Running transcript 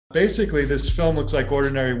Basically, this film looks like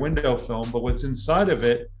ordinary window film, but what's inside of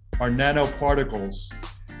it are nanoparticles.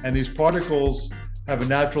 And these particles have a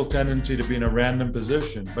natural tendency to be in a random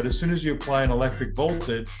position. But as soon as you apply an electric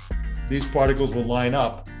voltage, these particles will line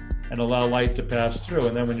up and allow light to pass through.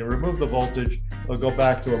 And then when you remove the voltage, they'll go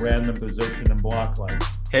back to a random position and block light.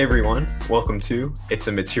 Hey everyone, welcome to It's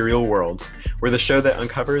a Material World. We're the show that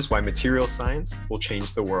uncovers why material science will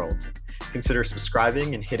change the world. Consider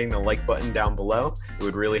subscribing and hitting the like button down below. It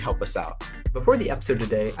would really help us out. Before the episode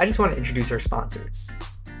today, I just want to introduce our sponsors.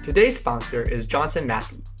 Today's sponsor is Johnson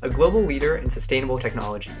Matthey, a global leader in sustainable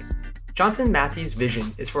technology. Johnson Matthey's vision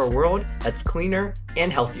is for a world that's cleaner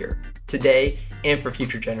and healthier, today and for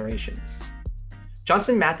future generations.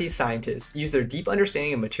 Johnson Matthey's scientists use their deep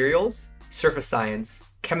understanding of materials, surface science,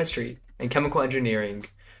 chemistry, and chemical engineering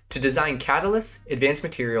to design catalysts, advanced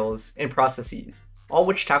materials, and processes, all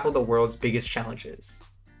which tackle the world's biggest challenges.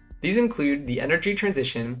 These include the energy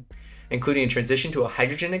transition, including a transition to a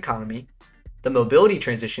hydrogen economy, the mobility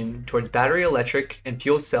transition towards battery electric and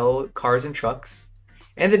fuel cell cars and trucks,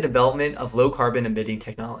 and the development of low carbon emitting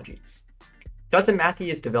technologies. Johnson Matthey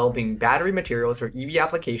is developing battery materials for EV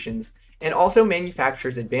applications and also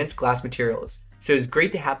manufactures advanced glass materials, so it's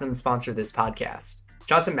great to have them sponsor this podcast.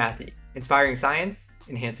 Johnson Matthey, inspiring science,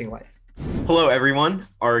 enhancing life. Hello everyone,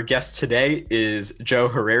 our guest today is Joe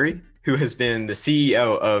Harary, who has been the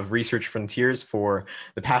CEO of Research Frontiers for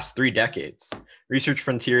the past 3 decades. Research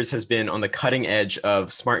Frontiers has been on the cutting edge of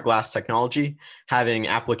SmartGlass technology, having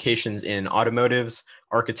applications in automotives,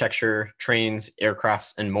 architecture, trains,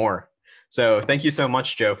 aircrafts, and more. So thank you so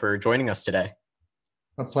much, Joe, for joining us today.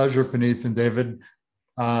 A pleasure, Puneeth and David.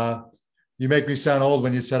 You make me sound old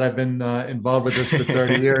when you said I've been involved with this for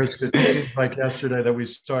 30 years, because it seems like yesterday that we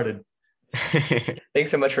started. Thanks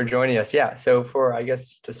so much for joining us. Yeah, so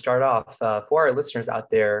to start off, for our listeners out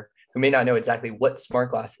there who may not know exactly what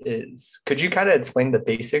SmartGlass is, could you kind of explain the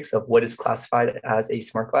basics of what is classified as a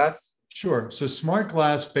SmartGlass? Sure. So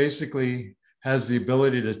SmartGlass basically has the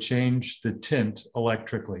ability to change the tint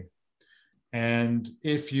electrically. And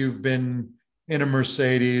if you've been in a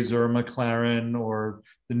Mercedes or a McLaren or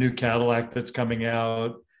the new Cadillac that's coming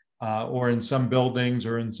out, or in some buildings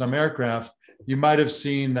or in some aircraft, you might have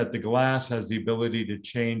seen that the glass has the ability to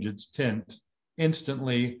change its tint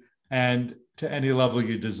instantly and to any level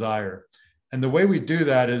you desire. And the way we do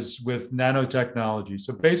that is with nanotechnology.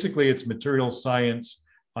 So basically it's material science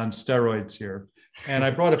on steroids here. And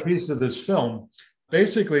I brought a piece of this film.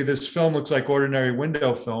 Basically, this film looks like ordinary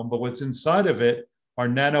window film, but what's inside of it are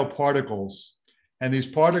nanoparticles. And these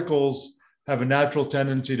particles have a natural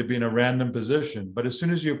tendency to be in a random position. But as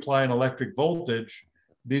soon as you apply an electric voltage,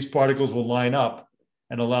 these particles will line up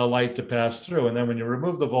and allow light to pass through. And then when you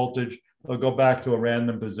remove the voltage, they'll go back to a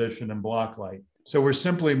random position and block light. So we're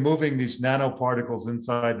simply moving these nanoparticles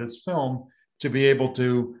inside this film to be able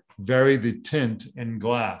to vary the tint in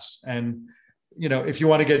glass. And if you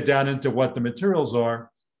want to get down into what the materials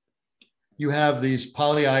are, you have these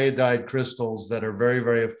polyiodide crystals that are very,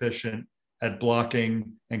 very efficient at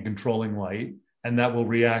blocking and controlling light, and that will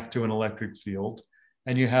react to an electric field.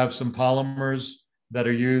 And you have some polymers that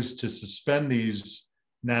are used to suspend these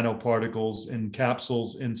nanoparticles in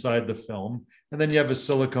capsules inside the film. And then you have a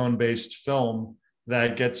silicone-based film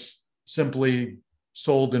that gets simply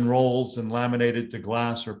sold in rolls and laminated to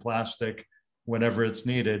glass or plastic whenever it's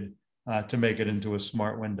needed to make it into a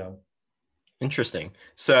smart window. Interesting.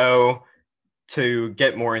 So to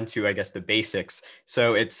get more into, the basics.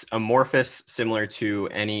 So it's amorphous, similar to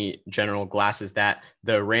any general glasses, that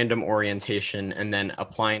the random orientation and then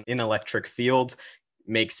applying an electric field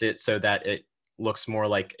makes it so that it looks more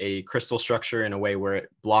like a crystal structure in a way where it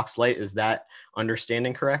blocks light. Is that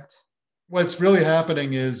understanding correct? What's really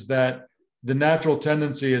happening is that the natural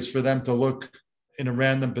tendency is for them to look in a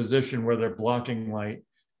random position where they're blocking light.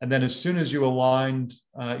 And then as soon as you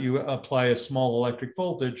apply a small electric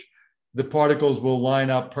voltage, the particles will line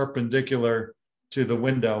up perpendicular to the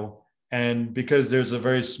window. And because there's a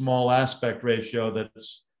very small aspect ratio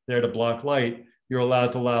that's there to block light, you're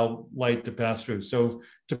allowed to allow light to pass through. So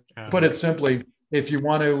to put it simply, if you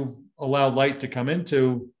want to allow light to come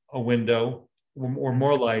into a window or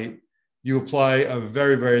more light, you apply a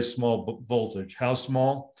very, very small voltage. How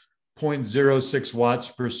small? 0.06 watts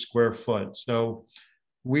per square foot. So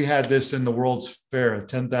we had this in the World's Fair, a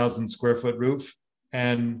 10,000 square foot roof.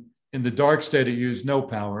 And in the dark state, it used no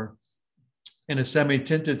power. In a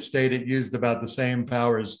semi-tinted state, it used about the same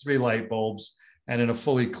power as 3 light bulbs. And in a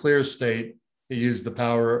fully clear state, it used the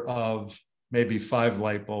power of maybe 5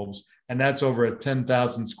 light bulbs. And that's over a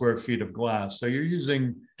 10,000 square feet of glass. So you're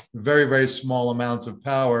using very, very small amounts of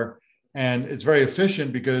power. And it's very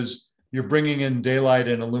efficient because you're bringing in daylight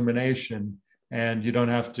and illumination, and you don't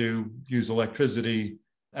have to use electricity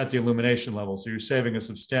at the illumination level. So you're saving a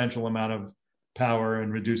substantial amount of power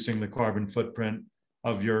and reducing the carbon footprint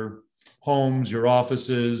of your homes, your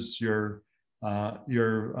offices, your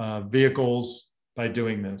vehicles by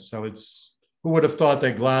doing this. So it's, who would have thought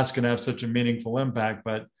that glass can have such a meaningful impact,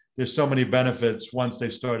 but there's so many benefits once they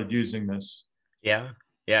started using this. Yeah.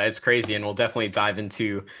 Yeah, it's crazy. And we'll definitely dive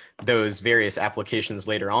into those various applications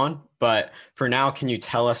later on. But for now, can you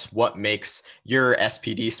tell us what makes your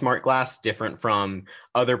SPD smart glass different from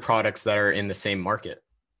other products that are in the same market?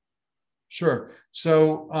 Sure.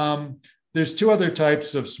 So there's two other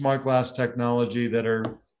types of smart glass technology that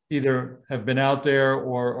are either have been out there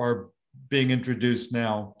or are being introduced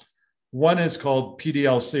now. One is called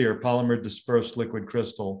PDLC, or polymer dispersed liquid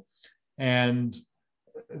crystal. And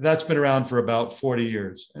that's been around for about 40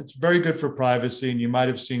 years. It's very good for privacy. And you might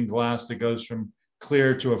have seen glass that goes from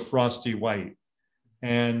clear to a frosty white.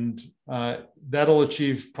 And that'll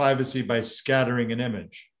achieve privacy by scattering an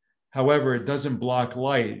image. However, it doesn't block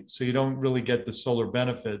light, so you don't really get the solar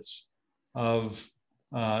benefits of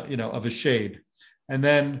a shade. And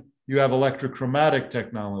then you have electrochromatic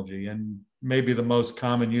technology, and maybe the most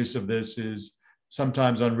common use of this is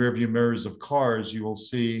sometimes on rearview mirrors of cars. You will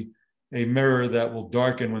see a mirror that will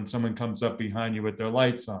darken when someone comes up behind you with their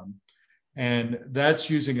lights on, and that's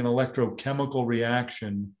using an electrochemical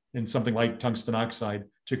reaction in something like tungsten oxide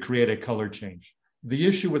to create a color change. The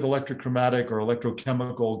issue with electrochromatic or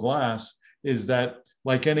electrochemical glass is that,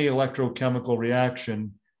 like any electrochemical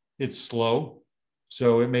reaction, it's slow.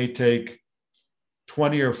 So it may take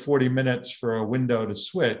 20 or 40 minutes for a window to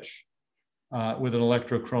switch with an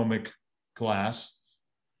electrochromic glass.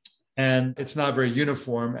 And it's not very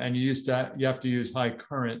uniform. And you have to use high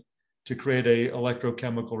current to create a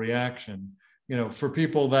electrochemical reaction. For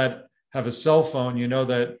people that have a cell phone, you know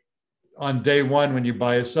that on day one, when you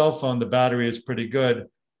buy a cell phone, the battery is pretty good.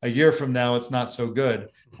 A year from now, it's not so good.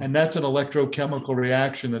 And that's an electrochemical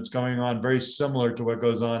reaction that's going on very similar to what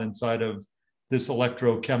goes on inside of this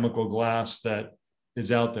electrochemical glass that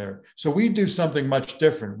is out there. So we do something much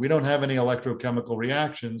different. We don't have any electrochemical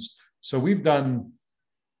reactions. So we've done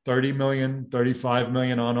 30 million, 35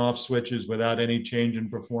 million on-off switches without any change in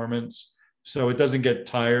performance. So it doesn't get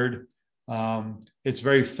tired. It's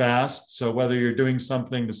very fast. So whether you're doing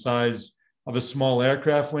something the size of a small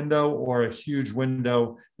aircraft window or a huge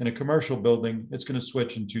window in a commercial building, it's going to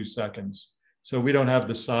switch in 2 seconds. So we don't have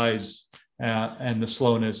the size and the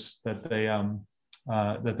slowness that they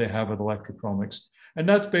have with electrochromics. And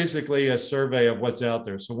that's basically a survey of what's out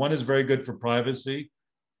there. So one is very good for privacy.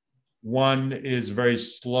 One is very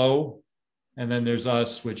slow. And then there's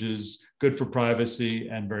us, which is good for privacy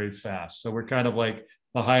and very fast. So we're kind of like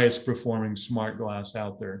the highest performing smart glass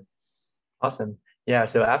out there. Awesome. Yeah.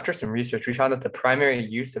 So after some research, we found that the primary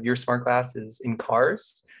use of your smart glass is in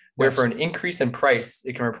cars, where for an increase in price,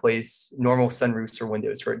 it can replace normal sunroofs or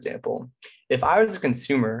windows, for example. If I was a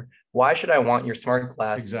consumer, why should I want your smart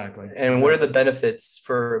glass? Exactly. And what are the benefits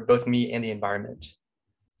for both me and the environment?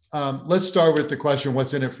 Let's start with the question,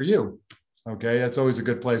 what's in it for you? Okay, that's always a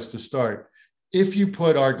good place to start. If you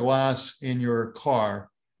put our glass in your car,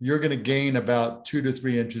 you're going to gain about 2 to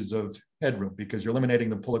 3 inches of headroom because you're eliminating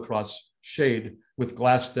the pull across shade with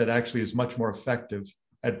glass that actually is much more effective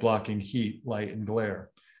at blocking heat, light, and glare.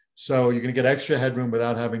 So you're going to get extra headroom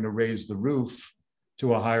without having to raise the roof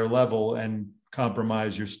to a higher level and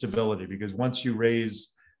compromise your stability, because once you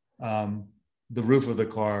raise the roof of the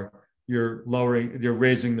car, you're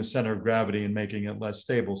raising the center of gravity and making it less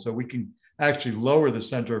stable. So we can actually lower the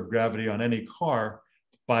center of gravity on any car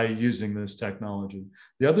by using this technology.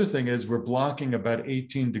 The other thing is we're blocking about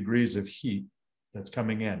 18 degrees of heat that's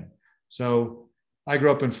coming in. So I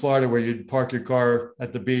grew up in Florida where you'd park your car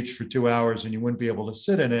at the beach for 2 hours and you wouldn't be able to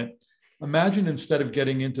sit in it. Imagine instead of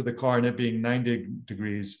getting into the car and it being 90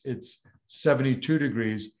 degrees, it's 72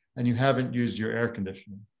 degrees and you haven't used your air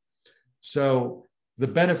conditioning. So the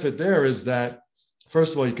benefit there is that,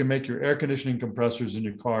 first of all, you can make your air conditioning compressors in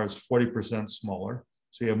your cars 40% smaller.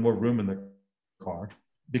 So you have more room in the car.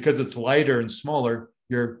 Because it's lighter and smaller,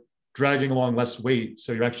 you're dragging along less weight.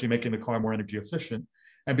 So you're actually making the car more energy efficient.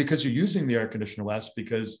 And because you're using the air conditioner less,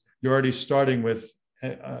 because you're already starting with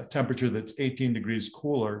a temperature that's 18 degrees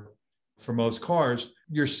cooler for most cars,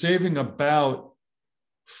 you're saving about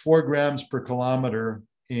 4 grams per kilometer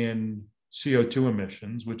in CO2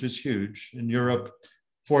 emissions, which is huge. In Europe,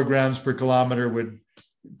 4 grams per kilometer would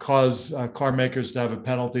cause car makers to have a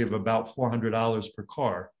penalty of about $400 per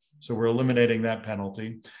car. So we're eliminating that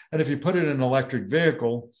penalty. And if you put it in an electric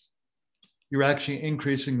vehicle, you're actually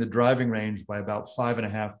increasing the driving range by about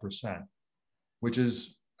 5.5%, which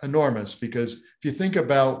is enormous, because if you think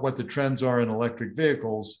about what the trends are in electric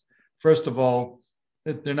vehicles, first of all,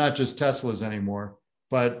 they're not just Teslas anymore,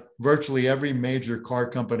 but virtually every major car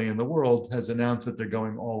company in the world has announced that they're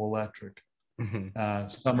going all electric.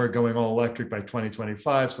 Some are going all electric by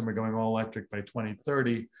 2025, some are going all electric by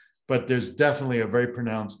 2030, but there's definitely a very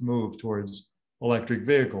pronounced move towards electric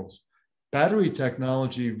vehicles. Battery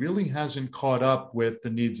technology really hasn't caught up with the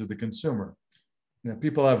needs of the consumer.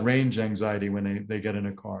 People have range anxiety when they get in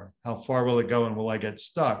a car. How far will it go and will I get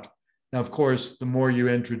stuck? Now, of course, the more you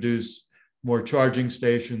introduce more charging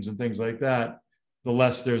stations and things like that, the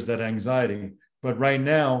less there's that anxiety. But right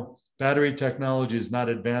now, battery technology is not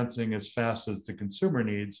advancing as fast as the consumer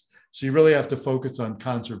needs. So you really have to focus on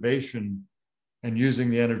conservation and using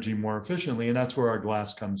the energy more efficiently. And that's where our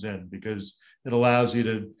glass comes in, because it allows you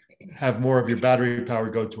to have more of your battery power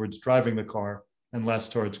go towards driving the car and less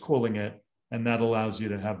towards cooling it. And that allows you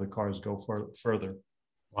to have the cars go further.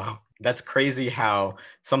 Wow. That's crazy how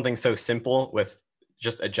something so simple with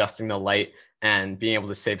just adjusting the light and being able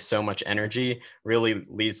to save so much energy really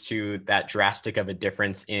leads to that drastic of a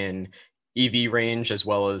difference in EV range as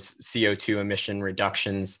well as CO2 emission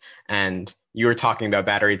reductions. And you were talking about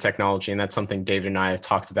battery technology, and that's something David and I have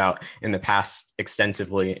talked about in the past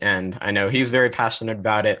extensively. And I know he's very passionate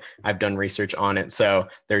about it. I've done research on it. So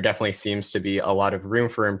there definitely seems to be a lot of room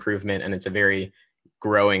for improvement, and it's a very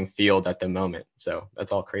growing field at the moment. So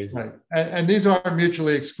that's all crazy. Right. And these are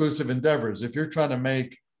mutually exclusive endeavors. If you're trying to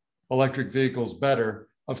make electric vehicles better,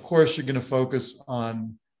 of course, you're going to focus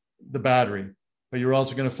on the battery, but you're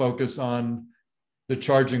also going to focus on the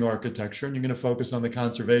charging architecture, and you're going to focus on the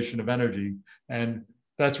conservation of energy. And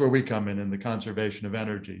that's where we come in the conservation of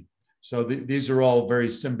energy. So these are all very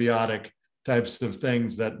symbiotic types of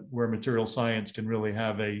things where material science can really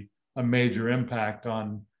have a major impact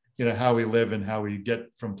on how we live and how we get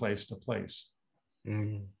from place to place.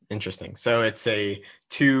 Interesting. So it's a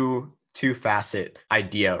two-facet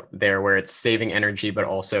idea there, where it's saving energy, but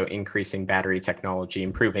also increasing battery technology,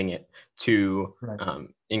 improving it to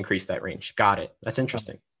increase that range. Got it. That's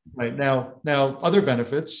interesting. Right. Now, other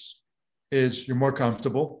benefits is you're more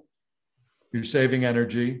comfortable, you're saving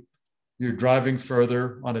energy, you're driving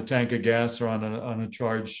further on a tank of gas or on a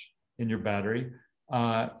charge in your battery.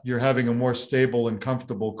 You're having a more stable and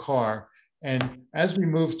comfortable car. And as we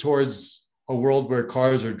move towards a world where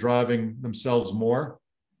cars are driving themselves more,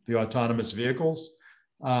 the autonomous vehicles,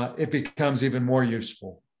 it becomes even more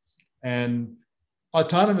useful. And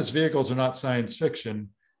autonomous vehicles are not science fiction.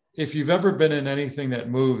 If you've ever been in anything that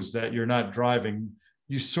moves that you're not driving,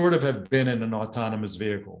 you sort of have been in an autonomous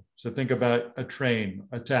vehicle. So think about a train,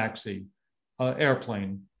 a taxi, an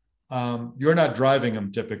airplane. You're not driving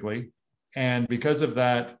them typically. And because of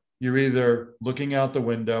that, you're either looking out the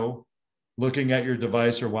window, looking at your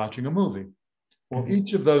device, or watching a movie. Well,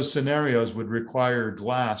 each of those scenarios would require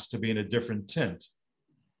glass to be in a different tint.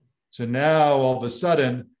 So now all of a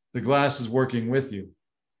sudden, the glass is working with you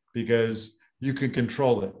because you can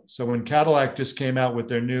control it. So when Cadillac just came out with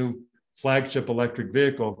their new flagship electric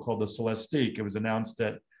vehicle called the Celestiq, it was announced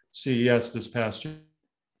at CES this past year.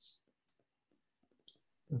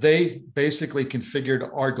 They basically configured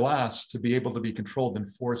our glass to be able to be controlled in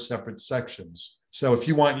 4 separate sections. So if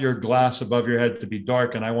you want your glass above your head to be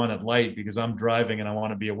dark and I want it light because I'm driving and I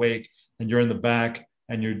want to be awake, and you're in the back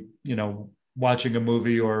and you're, watching a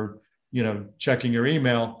movie or, checking your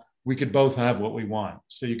email, we could both have what we want.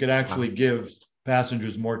 So you could actually give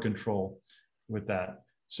passengers more control with that.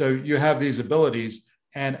 So you have these abilities.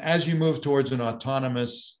 And as you move towards an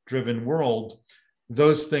autonomous driven world,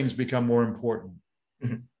 those things become more important.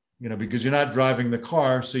 Because you're not driving the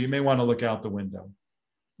car, so you may want to look out the window,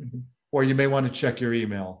 or you may want to check your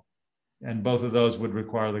email. And both of those would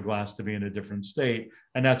require the glass to be in a different state.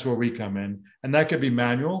 And that's where we come in. And that could be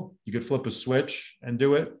manual. You could flip a switch and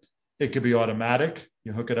do it. It could be automatic.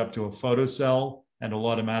 You hook it up to a photocell and it'll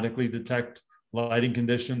automatically detect lighting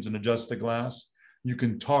conditions and adjust the glass. You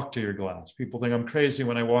can talk to your glass. People think I'm crazy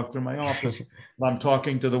when I walk through my office. I'm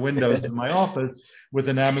talking to the windows in my office with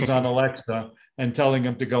an Amazon Alexa and telling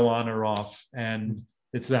them to go on or off. And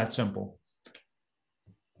it's that simple.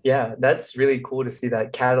 Yeah, that's really cool to see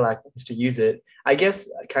that Cadillac wants to use it. I guess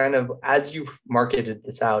kind of as you've marketed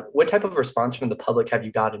this out, what type of response from the public have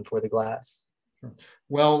you gotten for the glass?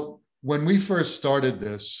 Well, when we first started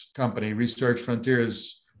this company, Research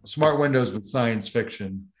Frontiers, smart windows with science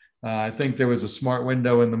fiction. I think there was a smart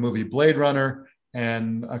window in the movie Blade Runner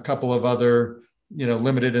and a couple of other,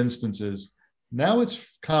 limited instances. Now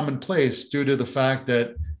it's commonplace due to the fact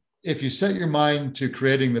that if you set your mind to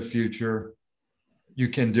creating the future, you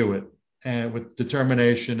can do it, and with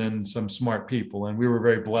determination and some smart people. And we were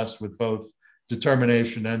very blessed with both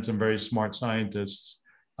determination and some very smart scientists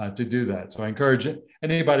to do that. So I encourage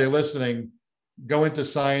anybody listening, go into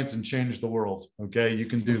science and change the world. Okay, you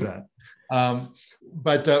can do that.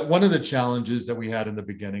 But one of the challenges that we had in the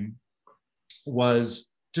beginning was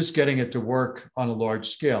just getting it to work on a large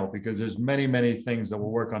scale, because there's many, many things that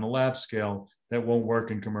will work on a lab scale that won't work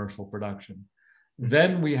in commercial production.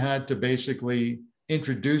 Then we had to basically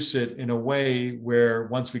introduce it in a way where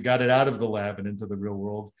once we got it out of the lab and into the real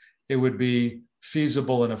world, it would be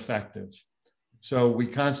feasible and effective. So we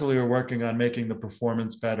constantly are working on making the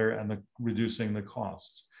performance better and reducing the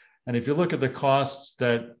costs. And if you look at the costs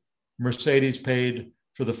that Mercedes paid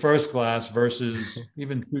for the first glass versus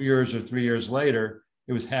even 2 years or 3 years later,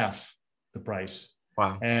 it was half the price.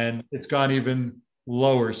 Wow. And it's gone even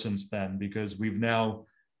lower since then, because we've now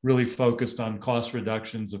really focused on cost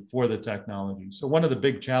reductions for the technology. So one of the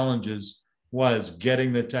big challenges was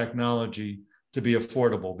getting the technology to be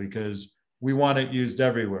affordable, because we want it used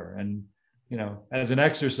everywhere. And as an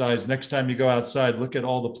exercise, next time you go outside, look at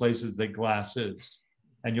all the places that glass is,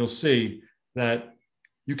 and you'll see that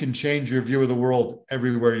you can change your view of the world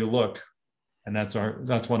everywhere you look. And that's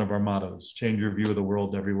one of our mottos: change your view of the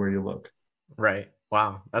world everywhere you look. Right.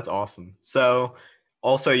 Wow. That's awesome. So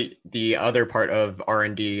also the other part of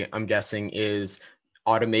R&D, I'm guessing, is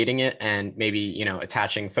automating it and maybe,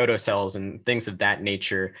 attaching photocells and things of that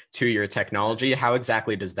nature to your technology. How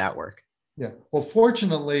exactly does that work? Yeah. Well,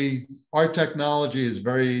 fortunately, our technology is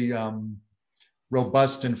very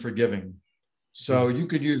robust and forgiving. So you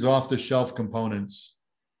could use off-the-shelf components,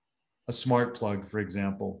 a smart plug, for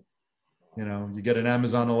example. You get an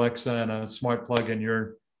Amazon Alexa and a smart plug, and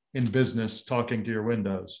you're in business talking to your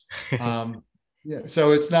windows. Yeah,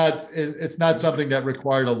 so it's not something that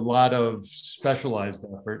required a lot of specialized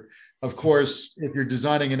effort. Of course, if you're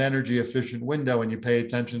designing an energy efficient window and you pay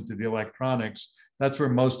attention to the electronics, that's where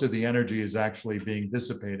most of the energy is actually being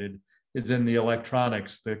dissipated, is in the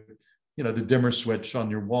electronics, the dimmer switch on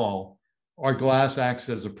your wall. Our glass acts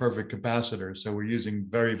as a perfect capacitor, so we're using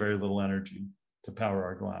very, very little energy to power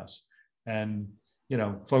our glass. And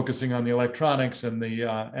focusing on the electronics and the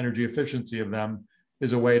energy efficiency of them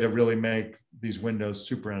is a way to really make these windows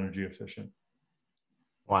super energy efficient.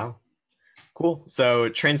 Wow. Cool. So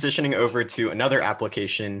transitioning over to another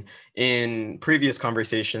application, in previous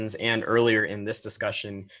conversations and earlier in this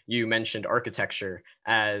discussion, you mentioned architecture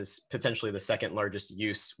as potentially the second largest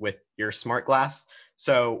use with your smart glass.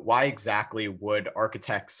 So why exactly would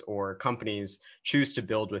architects or companies choose to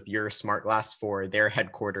build with your smart glass for their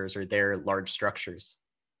headquarters or their large structures?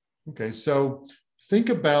 Okay, so think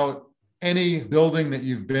about any building that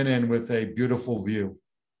you've been in with a beautiful view.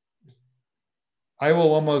 I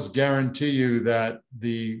will almost guarantee you that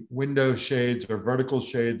the window shades or vertical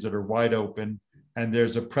shades that are wide open, and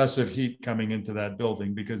there's oppressive heat coming into that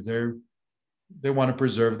building because they want to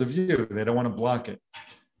preserve the view. They don't want to block it.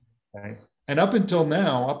 Okay? And up until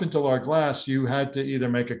now, up until our glass, you had to either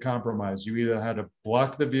make a compromise. You either had to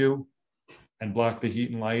block the view and block the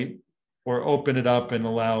heat and light, or open it up and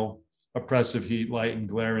allow oppressive heat, light, and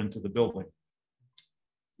glare into the building.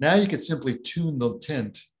 Now you could simply tune the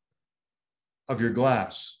tint of your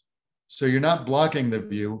glass. So you're not blocking the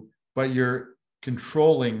view, but you're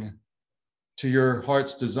controlling to your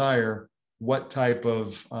heart's desire what type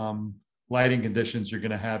of lighting conditions you're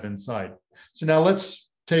going to have inside. So now let's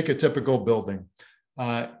take a typical building.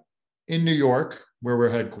 In New York, where we're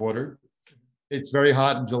headquartered, it's very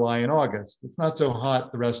hot in July and August. It's not so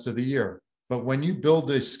hot the rest of the year. But when you build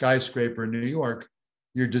a skyscraper in New York,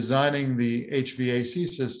 you're designing the HVAC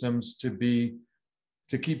systems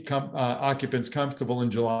to keep occupants comfortable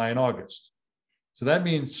in July and August. So that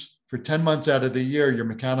means for 10 months out of the year, your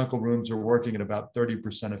mechanical rooms are working at about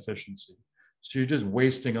 30% efficiency. So you're just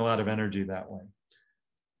wasting a lot of energy that way.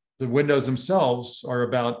 The windows themselves are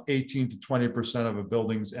about 18 to 20% of a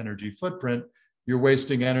building's energy footprint. You're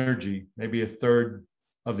wasting energy. Maybe a third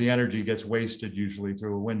of the energy gets wasted usually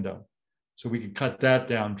through a window. So we can cut that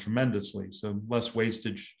down tremendously. So less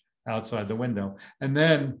wastage outside the window. And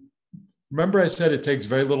then, remember I said it takes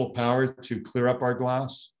very little power to clear up our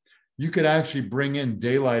glass? You could actually bring in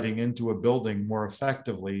daylighting into a building more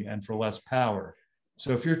effectively and for less power.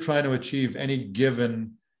 So if you're trying to achieve any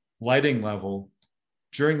given lighting level,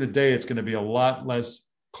 during the day, it's going to be a lot less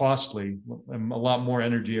costly and a lot more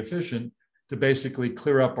energy efficient to basically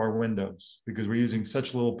clear up our windows, because we're using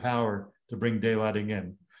such little power to bring daylighting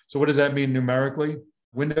in. So what does that mean numerically?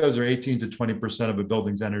 Windows are 18 to 20% of a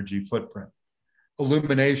building's energy footprint.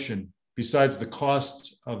 Illumination, besides the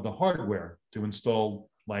cost of the hardware to install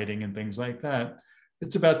lighting and things like that,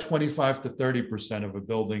 it's about 25 to 30% of a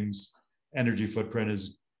building's energy footprint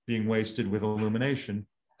is being wasted with illumination.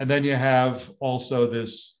 And then you have also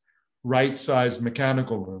this right-sized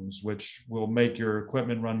mechanical rooms, which will make your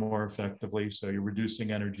equipment run more effectively. So you're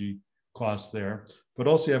reducing energy costs there, but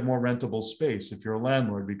also you have more rentable space if you're a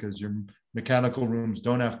landlord, because your mechanical rooms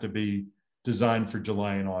don't have to be designed for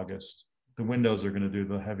July and August. The windows are going to do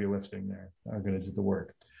the heavy lifting there, are going to do the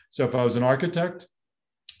work. So if I was an architect,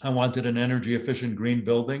 I wanted an energy efficient green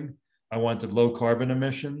building. I wanted low carbon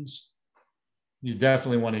emissions. You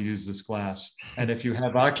definitely want to use this glass. And if you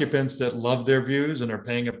have occupants that love their views and are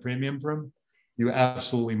paying a premium for them, you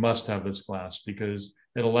absolutely must have this glass, because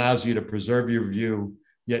it allows you to preserve your view,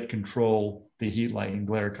 yet control the heat, light, and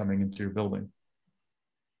glare coming into your building.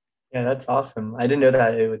 Yeah, that's awesome. I didn't know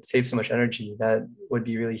that it would save so much energy. That would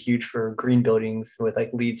be really huge for green buildings with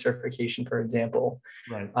like LEED certification, for example.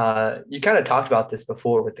 Right. You kind of talked about this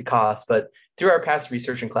before with the cost, but through our past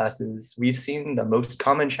research and classes, we've seen the most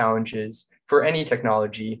common challenges for any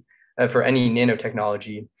technology, for any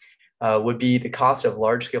nanotechnology, would be the cost of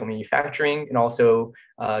large-scale manufacturing and also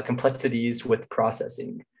complexities with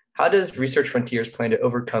processing. How does Research Frontiers plan to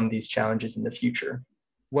overcome these challenges in the future?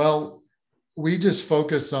 Well, we just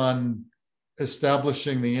focus on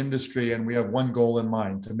establishing the industry, and we have one goal in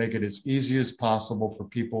mind: to make it as easy as possible for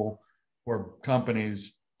people or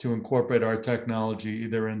companies to incorporate our technology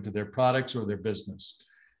either into their products or their business.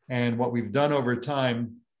 And what we've done over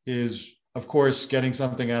time is, of course, getting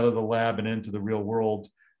something out of the lab and into the real world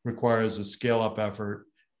requires a scale-up effort,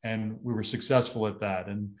 and we were successful at that.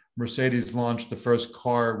 And Mercedes launched the first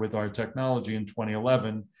car with our technology in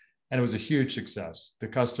 2011, and it was a huge success. The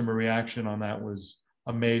customer reaction on that was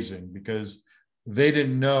amazing, because they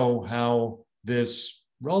didn't know how this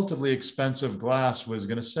relatively expensive glass was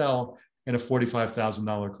going to sell in a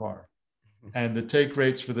 $45,000 car. And the take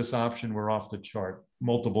rates for this option were off the chart,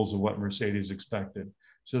 multiples of what Mercedes expected.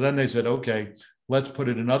 So then they said, okay, let's put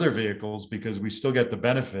it in other vehicles because we still get the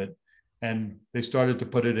benefit. And they started to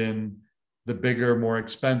put it in the bigger, more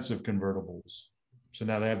expensive convertibles. So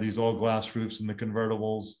now they have these all glass roofs in the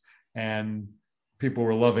convertibles, and people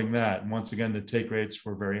were loving that. And once again, the take rates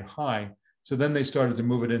were very high. So then they started to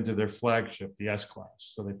move it into their flagship, the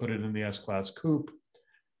S-Class. So they put it in the S-Class Coupe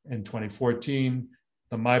in 2014,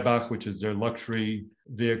 the Maybach, which is their luxury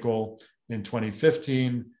vehicle, in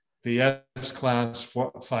 2015, the S-Class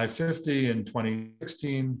 550 in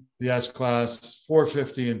 2016, the S-Class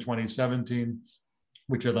 450 in 2017,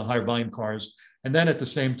 which are the high volume cars. And then at the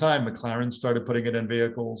same time, McLaren started putting it in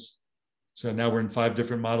vehicles. So now we're in 5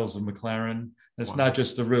 different models of McLaren. And it's not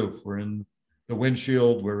just the roof. We're in the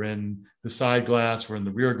windshield, we're in the side glass, we're in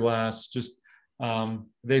the rear glass. Just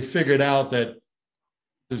they figured out that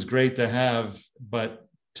it's great to have, but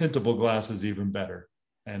tintable glass is even better.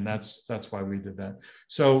 And that's why we did that.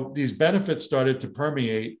 So these benefits started to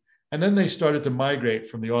permeate, and then they started to migrate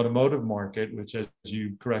from the automotive market, which, as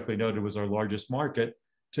you correctly noted, was our largest market,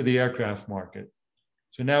 to the aircraft market.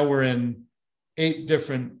 So now we're in 8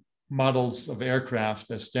 different models of aircraft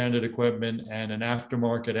as standard equipment and an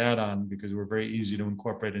aftermarket add-on, because we're very easy to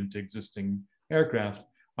incorporate into existing aircraft,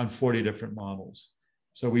 on 40 different models.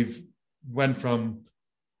 So we've went from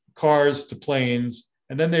cars to planes.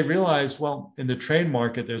 And then they realized, well, in the train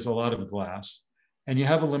market, there's a lot of glass, and you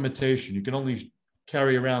have a limitation. You can only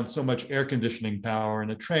carry around so much air conditioning power in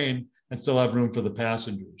a train and still have room for the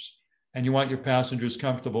passengers. And you want your passengers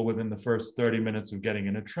comfortable within the first 30 minutes of getting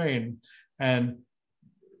in a train. And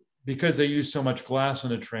because they use so much glass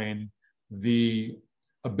in a train, the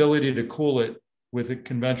ability to cool it with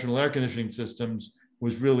conventional air conditioning systems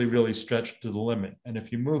was really, really stretched to the limit. And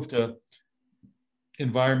if you move to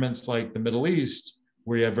environments like the Middle East,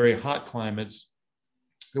 where you have very hot climates,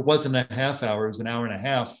 it wasn't a half hour, it was an hour and a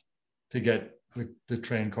half to get the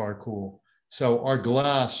train car cool. So our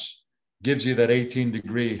glass gives you that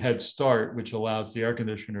 18-degree head start, which allows the air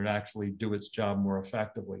conditioner to actually do its job more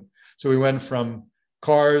effectively. So we went from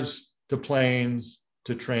cars to planes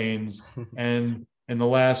to trains. And in the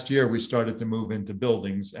last year, we started to move into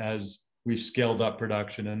buildings as we scaled up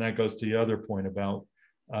production. And that goes to the other point about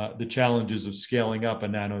the challenges of scaling up a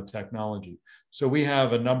nanotechnology. So we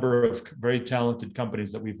have a number of very talented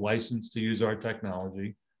companies that we've licensed to use our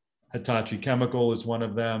technology. Hitachi Chemical is one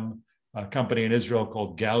of them. A company in Israel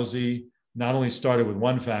called Gauzy not only started with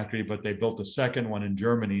one factory, but they built a second one in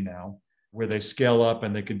Germany now, where they scale up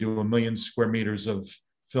and they can do 1 million square meters of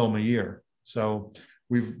film a year. So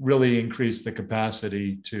we've really increased the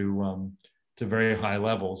capacity to very high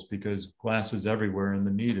levels, because glass is everywhere and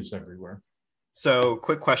the need is everywhere. So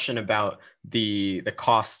quick question about the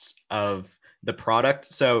costs of the product.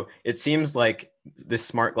 So it seems like this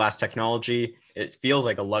smart glass technology, it feels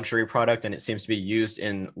like a luxury product, and it seems to be used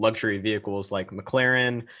in luxury vehicles like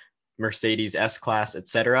McLaren, Mercedes S-Class,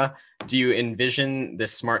 etc. Do you envision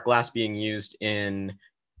this smart glass being used in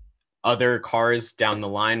other cars down the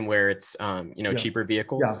line where it's Yeah. cheaper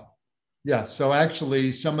vehicles? Yeah. Yeah. So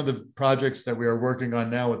actually, some of the projects that we are working on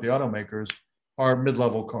now with the automakers are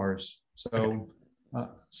mid-level cars. So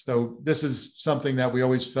this is something that we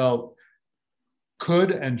always felt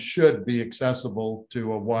could and should be accessible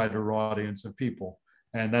to a wider audience of people.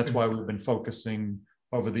 And that's why we've been focusing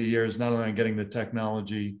over the years, not only on getting the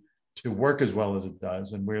technology to work as well as it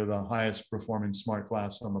does, and we're the highest performing smart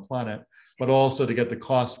glass on the planet, but also to get the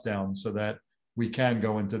cost down so that we can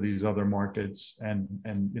go into these other markets and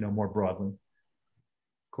more broadly.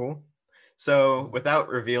 Cool. So without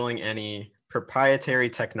revealing any proprietary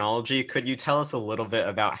technology, could you tell us a little bit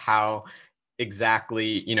about how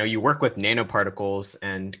exactly, you work with nanoparticles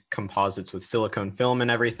and composites with silicone film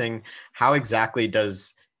and everything. How exactly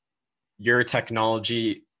does your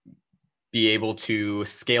technology be able to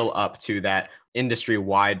scale up to that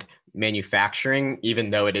industry-wide manufacturing,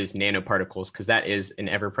 even though it is nanoparticles, because that is an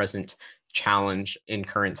ever-present challenge in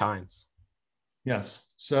current times? Yes.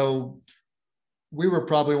 So we were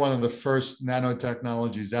probably one of the first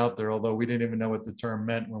nanotechnologies out there, although we didn't even know what the term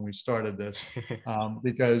meant when we started this,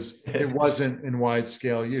 because it wasn't in wide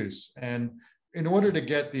scale use. And in order to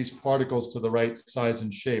get these particles to the right size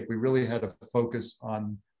and shape, we really had to focus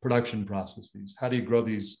on production processes. How do you grow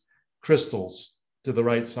these crystals to the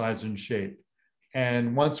right size and shape?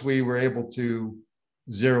 And once we were able to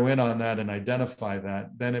zero in on that and identify that,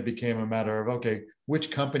 then it became a matter of, okay,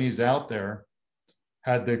 which companies out there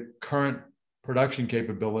had the current production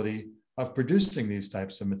capability of producing these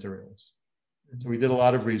types of materials. So we did a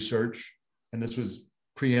lot of research, and this was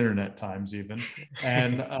pre-internet times even.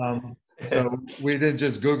 And so we didn't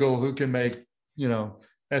just Google who can make,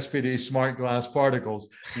 SPD smart glass particles.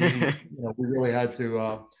 We really had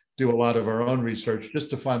to do a lot of our own research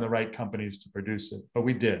just to find the right companies to produce it. But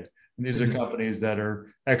we did. And these are companies that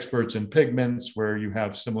are experts in pigments, where you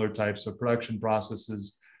have similar types of production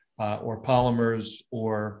processes, or polymers,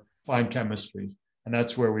 or fine chemistry. And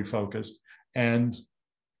that's where we focused. And,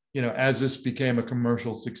 as this became a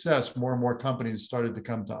commercial success, more and more companies started to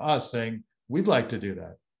come to us saying, we'd like to do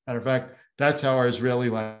that. Matter of fact, that's how our Israeli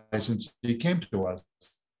licensee came to us,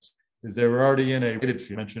 is they were already in a,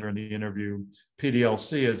 you mentioned in the interview,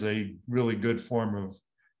 PDLC is a really good form of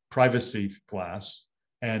privacy glass.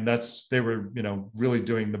 And they were, really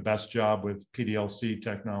doing the best job with PDLC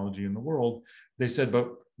technology in the world. They said, but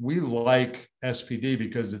we like SPD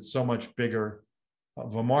because it's so much bigger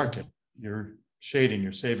of a market. You're shading,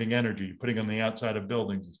 you're saving energy, you're putting on the outside of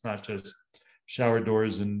buildings. It's not just shower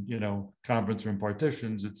doors and, conference room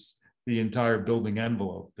partitions. It's the entire building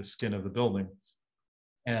envelope, the skin of the building.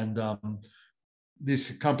 And these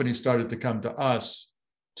companies started to come to us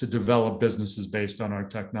to develop businesses based on our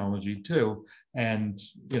technology too. And,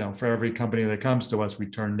 for every company that comes to us, we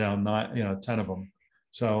turn down 10 of them.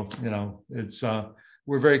 So, it's,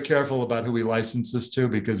 we're very careful about who we license this to,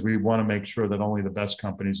 because we want to make sure that only the best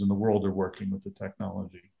companies in the world are working with the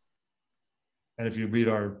technology. And if you read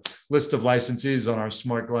our list of licensees on our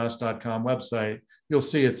smartglass.com website, you'll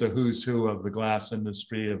see it's a who's who of the glass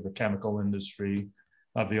industry, of the chemical industry,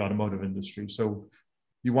 of the automotive industry. So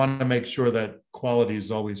you want to make sure that quality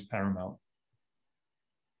is always paramount.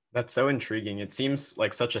 That's so intriguing. It seems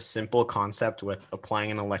like such a simple concept with applying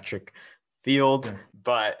an electric field,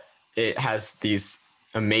 but it has these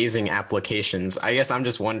amazing applications. I guess I'm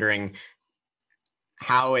just wondering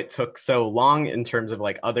how it took so long in terms of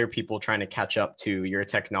like other people trying to catch up to your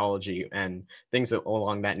technology and things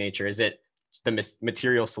along that nature. Is it the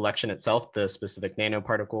material selection itself, the specific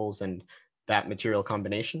nanoparticles and that material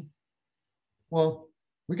combination? Well,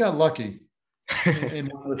 we got lucky in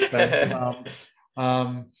one respect.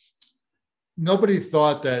 Nobody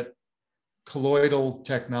thought that colloidal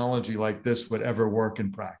technology like this would ever work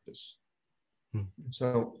in practice.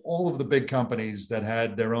 So all of the big companies that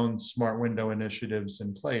had their own smart window initiatives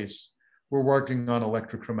in place were working on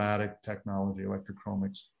electrochromatic technology,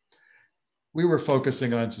 electrochromics. We were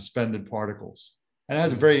focusing on suspended particles. And it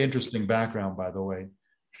has a very interesting background, by the way.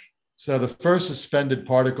 So the first suspended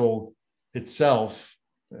particle itself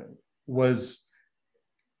was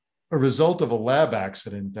a result of a lab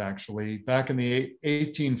accident, actually. Back in the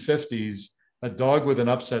 1850s, a dog with an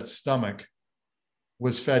upset stomach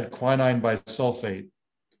was fed quinine bisulfate.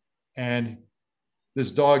 And this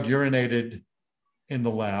dog urinated in the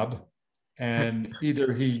lab, and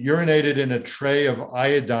either he urinated in a tray of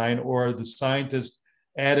iodine, or the scientist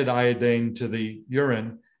added iodine to the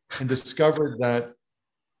urine and discovered that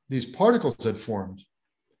these particles had formed.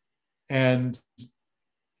 And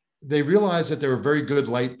they realized that they were very good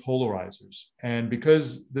light polarizers. And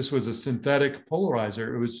because this was a synthetic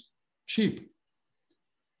polarizer, it was cheap.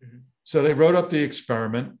 Mm-hmm. So they wrote up the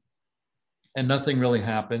experiment, and nothing really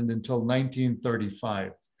happened until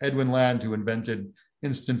 1935. Edwin Land, who invented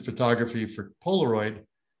instant photography for Polaroid,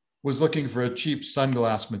 was looking for a cheap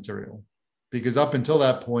sunglass material, because up until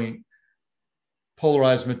that point,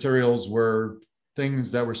 polarized materials were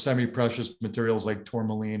things that were semi-precious materials like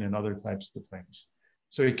tourmaline and other types of things.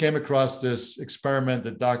 So he came across this experiment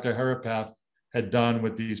that Dr. Harary had done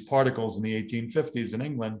with these particles in the 1850s in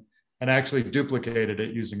England, and actually duplicated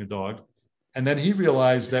it using a dog. And then he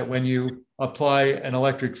realized that when you apply an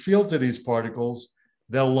electric field to these particles,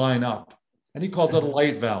 they'll line up. And he called it a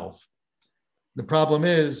light valve. The problem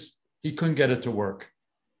is he couldn't get it to work.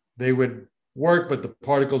 They would work, but the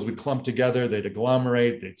particles would clump together, they'd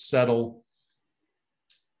agglomerate, they'd settle.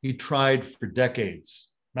 He tried for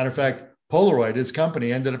decades. Matter of fact, Polaroid, his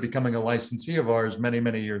company, ended up becoming a licensee of ours many,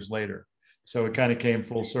 many years later. So it kind of came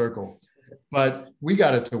full circle. But we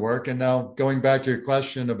got it to work. And now going back to your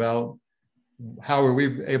question about how are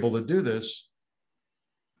we able to do this?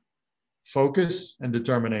 Focus and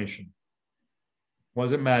determination.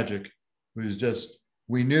 Wasn't magic. It was just,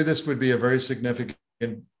 we knew this would be a very significant,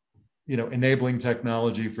 enabling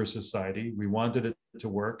technology for society. We wanted it to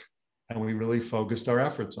work, and we really focused our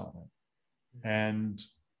efforts on it. And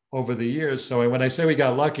over the years, so when I say we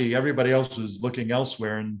got lucky, everybody else was looking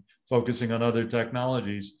elsewhere and focusing on other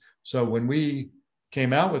technologies. So when we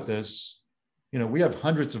came out with this, we have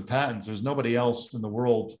hundreds of patents. There's nobody else in the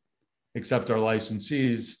world except our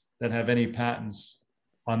licensees that have any patents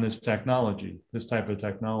on this technology, this type of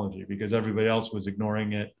technology, because everybody else was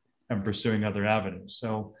ignoring it and pursuing other avenues.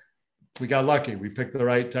 So we got lucky. We picked the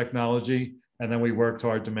right technology, and then we worked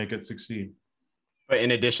hard to make it succeed. But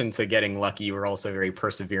in addition to getting lucky, you were also very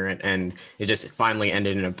perseverant, and it just finally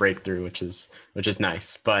ended in a breakthrough, which is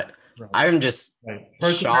nice. But right. I'm just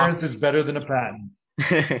perseverance shocked. Is better than a patent.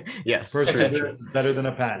 Yes, perseverance is better than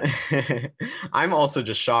a patent. I'm also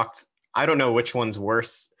just shocked. I don't know which one's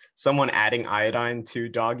worse: someone adding iodine to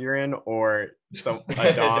dog urine, or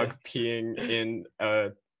a dog peeing in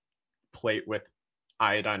a plate with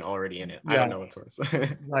iodine already in it. Yeah. I don't know what's worse.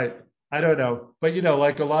 Right. I don't know, but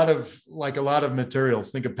like a lot of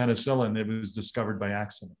materials, think of penicillin, it was discovered by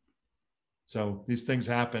accident. So these things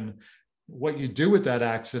happen. What you do with that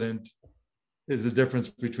accident is the difference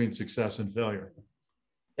between success and failure.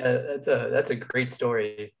 Yeah, that's a great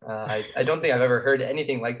story. I don't think I've ever heard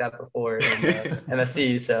anything like that before in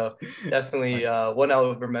MSc. So definitely one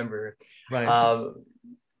I'll remember. Right.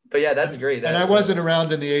 But yeah, that's great. And I wasn't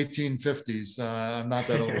around in the 1850s. I'm not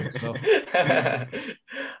that old. So.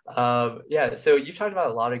 Yeah, so you've talked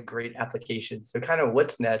about a lot of great applications. So kind of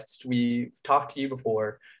what's next? We've talked to you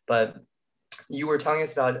before, but you were telling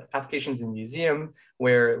us about applications in museum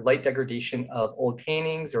where light degradation of old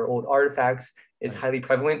paintings or old artifacts is highly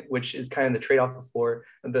prevalent, which is kind of the trade-off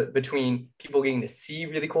between people getting to see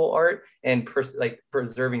really cool art and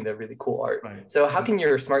preserving the really cool art. Right. So how can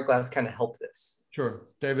your SmartGlass kind of help this? Sure,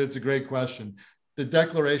 David, it's a great question. The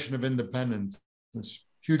Declaration of Independence, this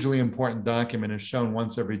hugely important document, is shown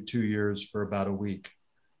once every 2 years for about a week.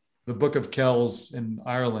 The Book of Kells in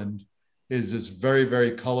Ireland is this very, very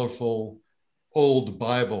colorful old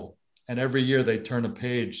Bible. And every year they turn a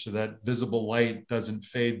page so that visible light doesn't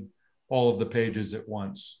fade all of the pages at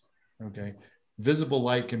once, okay? Visible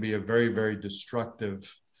light can be a very, very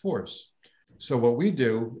destructive force. So what we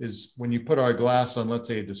do is when you put our glass on, let's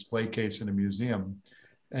say, a display case in a museum,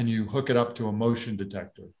 and you hook it up to a motion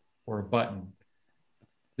detector or a button,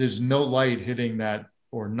 there's no light hitting that,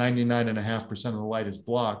 or 99.5% of the light is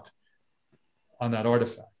blocked on that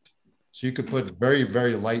artifact. So you could put very,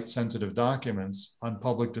 very light sensitive documents on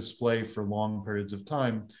public display for long periods of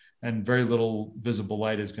time, and very little visible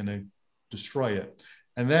light is going to destroy it.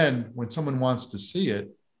 And then when someone wants to see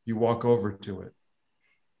it, you walk over to it.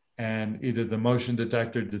 And either the motion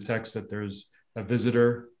detector detects that there's a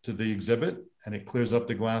visitor to the exhibit and it clears up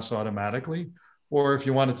the glass automatically. Or if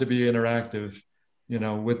you want it to be interactive,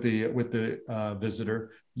 with the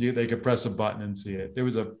visitor, they could press a button and see it. There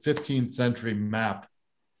was a 15th century map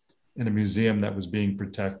in a museum that was being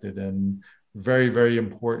protected, and very, very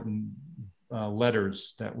important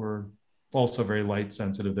letters that were also very light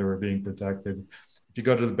sensitive that were being protected. If you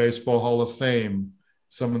go to the Baseball Hall of Fame,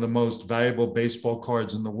 some of the most valuable baseball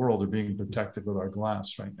cards in the world are being protected with our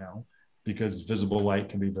glass right now, because visible light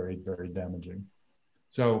can be very, very damaging.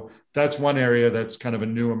 So that's one area that's kind of a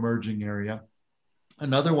new emerging area.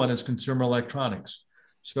 Another one is consumer electronics.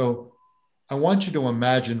 So I want you to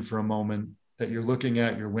imagine for a moment that you're looking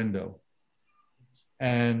at your window,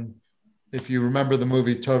 and if you remember the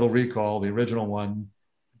movie Total Recall, the original one,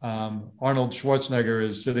 Arnold Schwarzenegger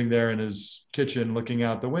is sitting there in his kitchen looking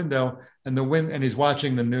out the window, and he's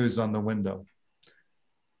watching the news on the window.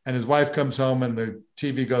 And his wife comes home and the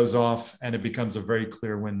TV goes off and it becomes a very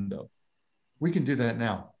clear window. We can do that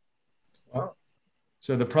now. Wow.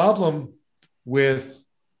 So the problem with,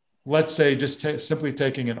 let's say, just simply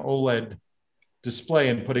taking an OLED display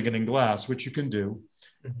and putting it in glass, which you can do,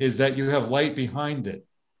 is that you have light behind it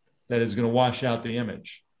that is going to wash out the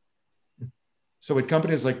image. So what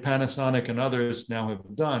companies like Panasonic and others now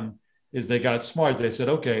have done is they got smart. They said,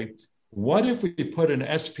 okay, what if we put an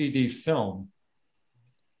SPD film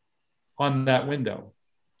on that window?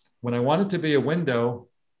 When I want it to be a window,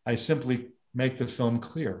 I simply make the film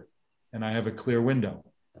clear and I have a clear window.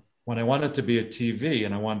 When I want it to be a TV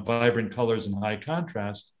and I want vibrant colors and high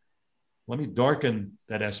contrast, let me darken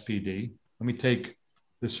that SPD. Let me take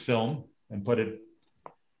this film and put it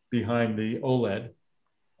behind the OLED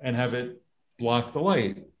and have it block the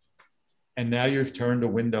light. And now you've turned a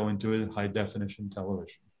window into a high definition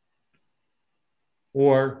television.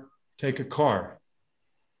 Or take a car.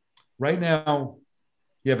 Right now,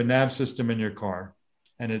 you have a nav system in your car,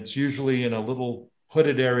 and it's usually in a little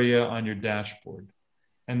hooded area on your dashboard.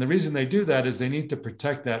 And the reason they do that is they need to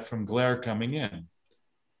protect that from glare coming in.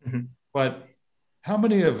 Mm-hmm. But how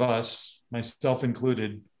many of us, myself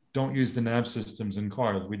included, don't use the nav systems in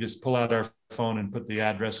cars? We just pull out our phone and put the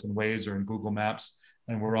address in Waze or in Google Maps,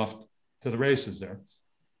 and we're off to the races there.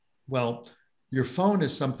 Well, your phone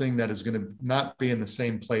is something that is going to not be in the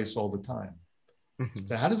same place all the time. Mm-hmm.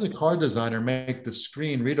 So how does a car designer make the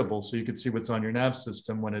screen readable so you can see what's on your nav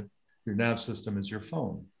system when your nav system is your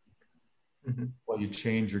phone? Mm-hmm. Well, you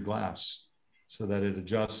change your glass so that it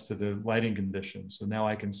adjusts to the lighting conditions. So now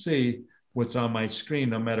I can see what's on my screen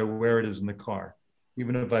no matter where it is in the car.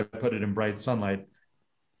 Even if I put it in bright sunlight,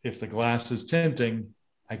 if the glass is tinting,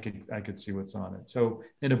 I could see what's on it. So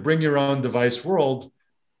in a bring your own device world,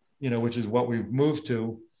 which is what we've moved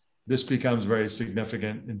to, this becomes very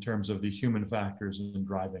significant in terms of the human factors in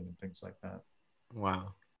driving and things like that.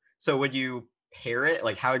 Wow. So would you pair it?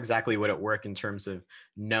 Like, how exactly would it work in terms of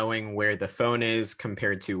knowing where the phone is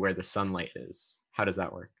compared to where the sunlight is? How does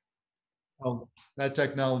that work? Well, that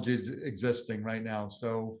technology is existing right now.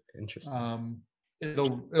 So interesting.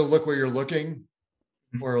 It'll look where you're looking,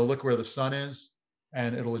 or it'll look where the sun is,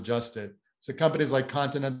 and it'll adjust it. So companies like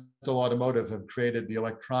Continental Automotive have created the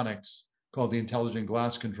electronics called the intelligent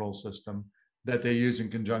glass control system that they use in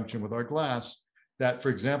conjunction with our glass that, for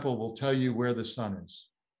example, will tell you where the sun is.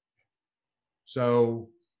 So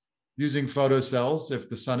using photocells, if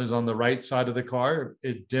the sun is on the right side of the car,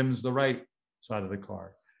 it dims the right side of the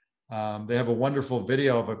car. They have a wonderful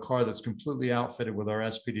video of a car that's completely outfitted with our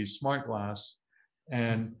SPD SmartGlass,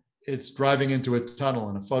 and it's driving into a tunnel,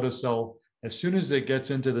 and a photocell, as soon as it gets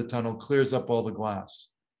into the tunnel, clears up all the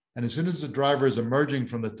glass. And as soon as the driver is emerging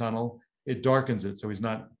from the tunnel, it darkens it so he's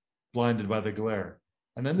not blinded by the glare.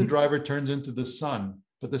 And then the driver turns into the sun,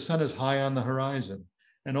 but the sun is high on the horizon,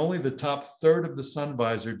 and only the top third of the sun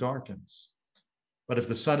visor darkens. But if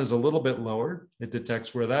the sun is a little bit lower, it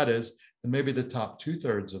detects where that is, and maybe the top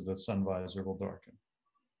 2/3 of the sun visor will darken.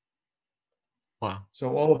 Wow.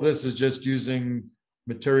 So all of this is just using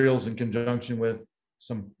materials in conjunction with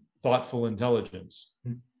some thoughtful intelligence.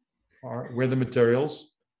 We're the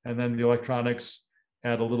materials, and then the electronics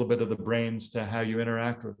add a little bit of the brains to how you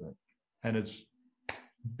interact with it. And it's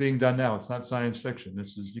being done now. It's not science fiction.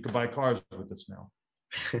 You can buy cars with this now.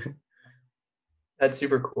 That's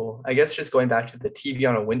super cool. I guess just going back to the TV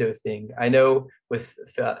on a window thing, I know with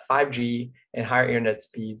 5G and higher internet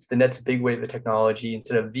speeds, the next big wave of technology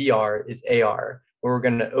instead of VR is AR, where we're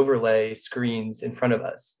going to overlay screens in front of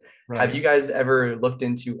us. Right. Have you guys ever looked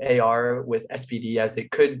into AR with SPD, as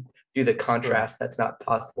it could do the contrast that's not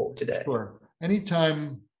possible today? Sure.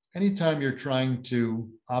 Anytime you're trying to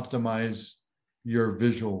optimize your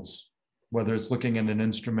visuals, whether it's looking at an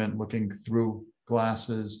instrument, looking through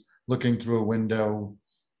glasses, looking through a window,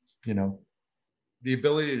 the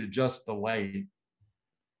ability to adjust the light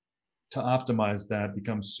to optimize that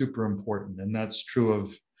becomes super important. And that's true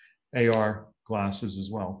of AR glasses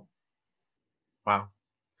as well. Wow.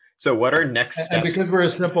 So what are next steps? And because we're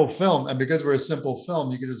a simple film,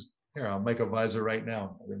 you can just, I'll make a visor right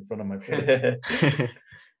now in front of my face.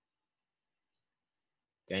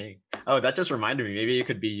 Dang. Oh, that just reminded me. Maybe it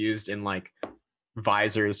could be used in like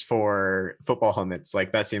visors for football helmets.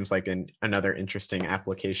 Like that seems like another interesting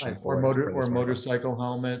application. Right. Or motorcycle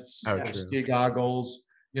helmets, ski goggles.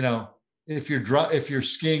 If you're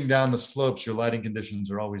skiing down the slopes, your lighting conditions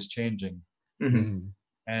are always changing. Mm-hmm.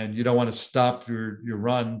 And you don't want to stop your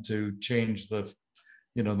run to change the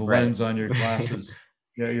the Right. lens on your glasses,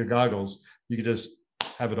 your goggles. You could just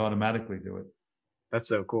have it automatically do it. That's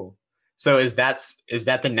so cool. So is that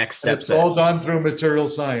the next And steps it's that all done through material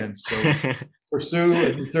science. So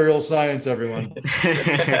pursue material science, everyone.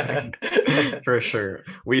 For sure.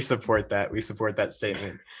 We support that. We support that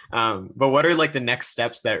statement. But what are like the next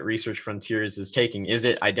steps that Research Frontiers is taking? Is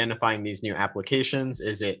it identifying these new applications?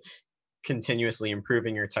 Is it continuously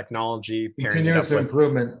improving your technology, pairing it up Continuous with?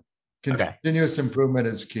 improvement. Okay. Continuous improvement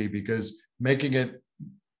is key, because making it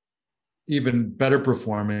even better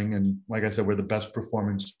performing, and like I said, we're the best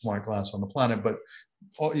performing smart glass on the planet, but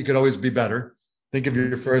you could always be better. Think of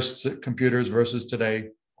your first computers versus today.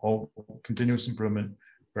 All continuous improvement,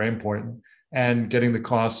 very important, and getting the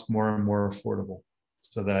cost more and more affordable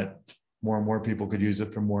so that more and more people could use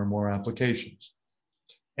it for more and more applications.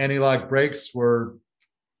 Anti-lock brakes were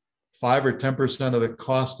 5 or 10% of the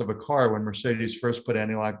cost of a car when Mercedes first put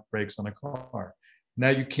anti-lock brakes on a car. Now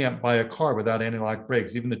you can't buy a car without anti-lock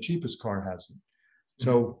brakes. Even the cheapest car has them.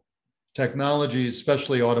 So technology,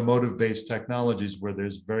 especially automotive-based technologies where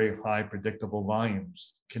there's very high predictable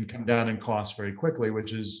volumes, can come down in cost very quickly,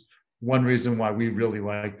 which is one reason why we really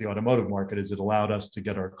like the automotive market, is it allowed us to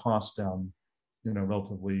get our costs down,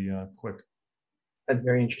 relatively quick. That's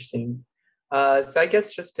very interesting. So I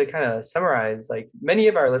guess just to kind of summarize, like many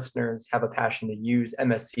of our listeners have a passion to use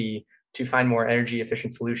MSC to find more energy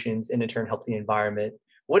efficient solutions and in turn help the environment.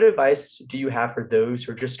 What advice do you have for those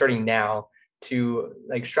who are just starting now to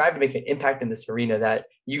like strive to make an impact in this arena that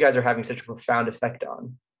you guys are having such a profound effect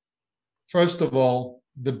on? First of all,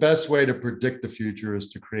 the best way to predict the future is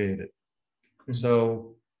to create it. Mm-hmm.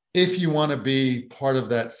 So if you want to be part of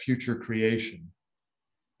that future creation,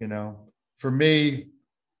 for me,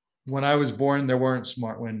 when I was born, there weren't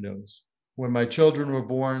smart windows. When my children were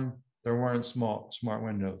born, there weren't smart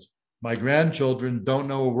windows. My grandchildren don't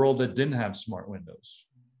know a world that didn't have smart windows.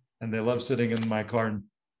 And they love sitting in my car and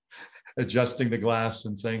adjusting the glass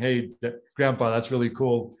and saying, "Hey, Grandpa, that's really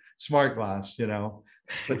cool. Smart glass,"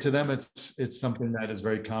 But to them, it's something that is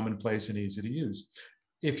very commonplace and easy to use.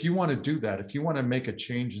 If you want to do that, if you want to make a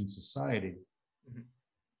change in society,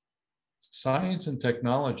 science and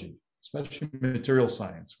technology, especially material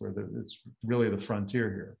science, where it's really the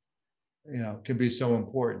frontier here, can be so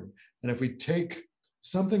important. And if we take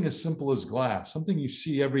something as simple as glass, something you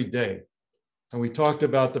see every day, and we talked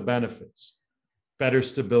about the benefits, better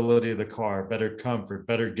stability of the car, better comfort,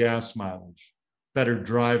 better gas mileage, better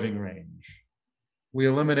driving range. We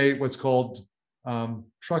eliminate what's called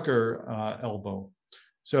trucker elbow.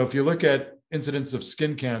 So if you look at incidence of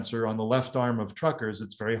skin cancer on the left arm of truckers,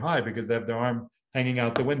 it's very high because they have their arm hanging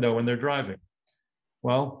out the window when they're driving.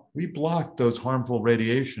 Well, we block those harmful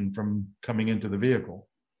radiation from coming into the vehicle.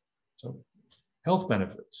 So health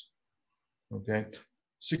benefits, okay?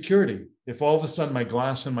 Security. If all of a sudden my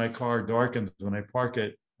glass in my car darkens when I park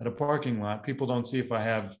it at a parking lot, people don't see if I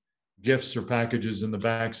have gifts or packages in the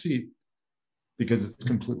back seat because it's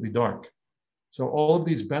completely dark. So all of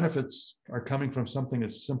these benefits are coming from something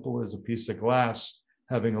as simple as a piece of glass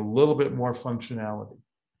having a little bit more functionality.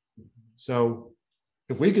 So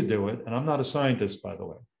if we could do it, and I'm not a scientist, by the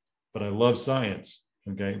way, but I love science,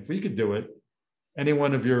 okay? If we could do it, any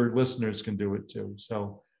one of your listeners can do it too.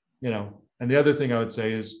 So, and the other thing I would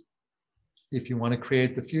say is, if you want to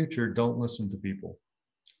create the future, don't listen to people.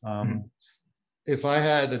 If I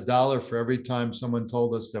had $1 for every time someone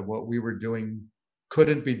told us that what we were doing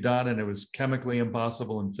couldn't be done and it was chemically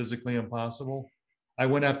impossible and physically impossible, I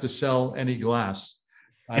wouldn't have to sell any glass.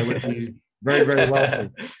 I would be very, very wealthy.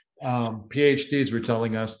 PhDs were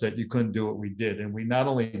telling us that you couldn't do what we did. And we not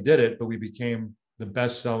only did it, but we became the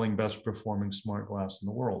best-selling, best-performing smart glass in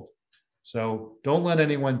the world. So don't let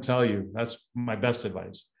anyone tell you, that's my best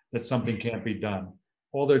advice, that something can't be done.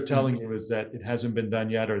 All they're telling you is that it hasn't been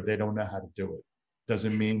done yet or they don't know how to do it.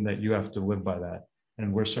 Doesn't mean that you have to live by that.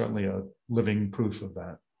 And we're certainly a living proof of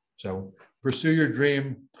that. So pursue your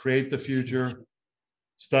dream, create the future,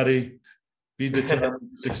 study, be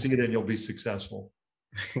determined, succeed, and you'll be successful.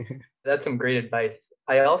 That's some great advice.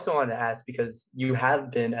 I also want to ask, because you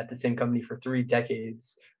have been at the same company for 3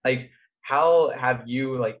 decades, like how have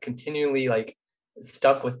you like continually like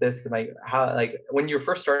stuck with this? Like how, like when you're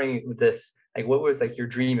first starting with this, like what was like your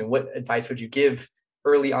dream and what advice would you give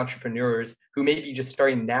early entrepreneurs who may be just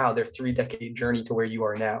starting now their 3-decade journey to where you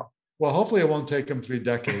are now? Well, hopefully it won't take them 3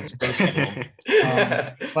 decades, first of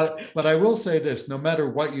all. But I will say this, no matter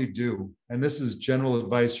what you do, and this is general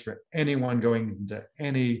advice for anyone going into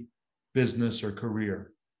any business or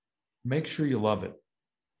career, make sure you love it,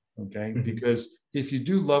 okay? Mm-hmm. Because if you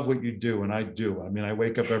do love what you do, and I do, I mean, I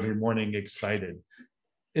wake up every morning excited,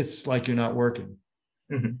 it's like you're not working.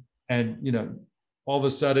 Mm-hmm. And, all of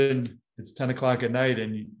a sudden it's 10 o'clock at night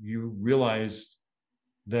and you realize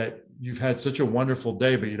that you've had such a wonderful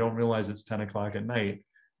day, but you don't realize it's 10 o'clock at night,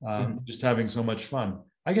 just having so much fun.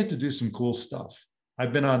 I get to do some cool stuff.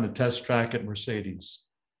 I've been on the test track at Mercedes.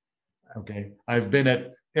 Okay. I've been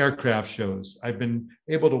at aircraft shows. I've been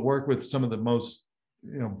able to work with some of the most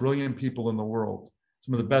brilliant people in the world,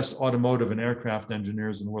 some of the best automotive and aircraft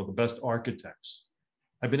engineers in the world, the best architects.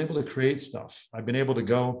 I've been able to create stuff. I've been able to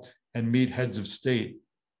go and meet heads of state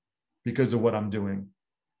because of what I'm doing.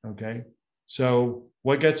 Okay. So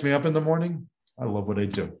what gets me up in the morning? I love what I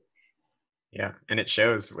do. Yeah. And it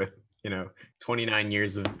shows with, 29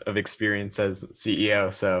 years of experience as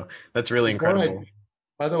CEO. So that's really incredible.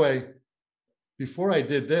 By the way, before I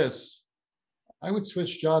did this, I would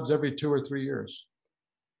switch jobs every 2 or 3 years.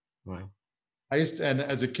 Wow. And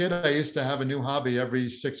as a kid, I used to have a new hobby every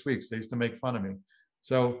 6 weeks. They used to make fun of me.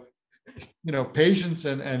 So, patience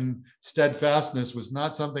and steadfastness was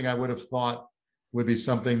not something I would have thought would be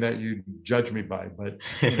something that you'd judge me by. But,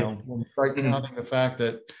 when you start counting the fact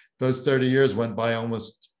that those 30 years went by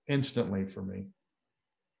almost instantly for me,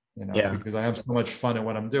 because I have so much fun at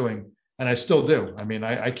what I'm doing. And I still do. I mean,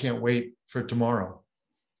 I can't wait for tomorrow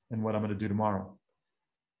and what I'm going to do tomorrow.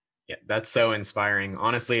 Yeah, that's so inspiring.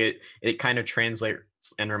 Honestly, it kind of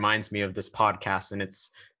translates and reminds me of this podcast, and it's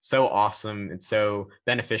so awesome. It's so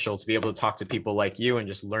beneficial to be able to talk to people like you and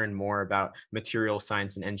just learn more about material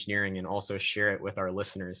science and engineering and also share it with our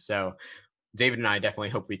listeners. So David and I definitely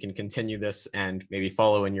hope we can continue this and maybe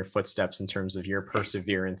follow in your footsteps in terms of your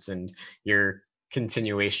perseverance and your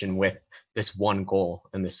continuation with this one goal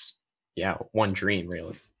and this, one dream,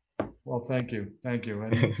 really. Well, thank you. Thank you.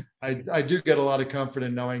 And I do get a lot of comfort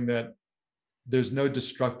in knowing that there's no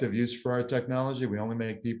destructive use for our technology. We only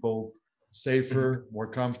make people safer, more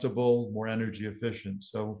comfortable, more energy efficient.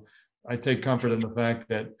 So I take comfort in the fact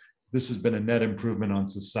that this has been a net improvement on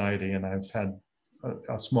society, and I've had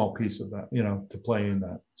a small piece of that, to play in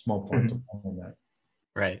that, small part to play in that.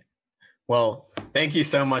 Right. Well, thank you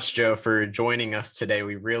so much, Joe, for joining us today.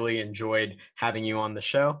 We really enjoyed having you on the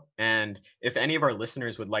show. And if any of our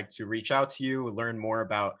listeners would like to reach out to you, learn more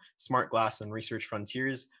about SmartGlass and Research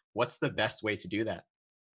Frontiers, what's the best way to do that?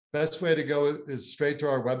 Best way to go is straight to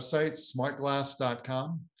our website,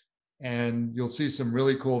 smartglass.com. And you'll see some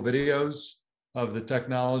really cool videos of the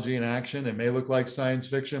technology in action. It may look like science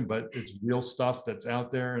fiction, but it's real stuff that's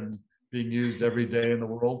out there and being used every day in the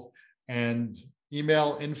world. And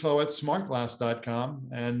email info@smartglass.com,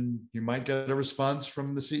 and you might get a response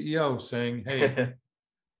from the CEO saying, hey.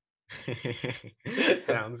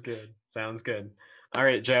 Sounds good. Sounds good. All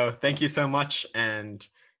right, Joe, thank you so much. And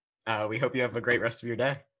we hope you have a great rest of your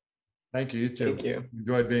day. Thank you. You too. Thank you.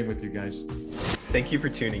 Enjoyed being with you guys. Thank you for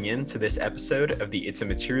tuning in to this episode of the It's a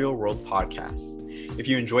Material World podcast. If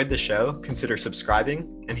you enjoyed the show, consider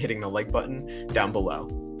subscribing and hitting the like button down below.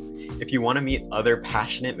 If you want to meet other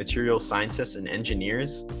passionate material scientists and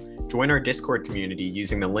engineers, join our Discord community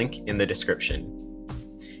using the link in the description.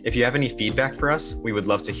 If you have any feedback for us, we would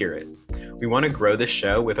love to hear it. We want to grow this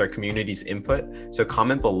show with our community's input, so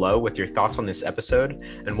comment below with your thoughts on this episode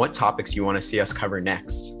and what topics you want to see us cover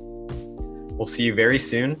next. We'll see you very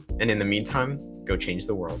soon, and in the meantime, go change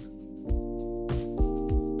the world.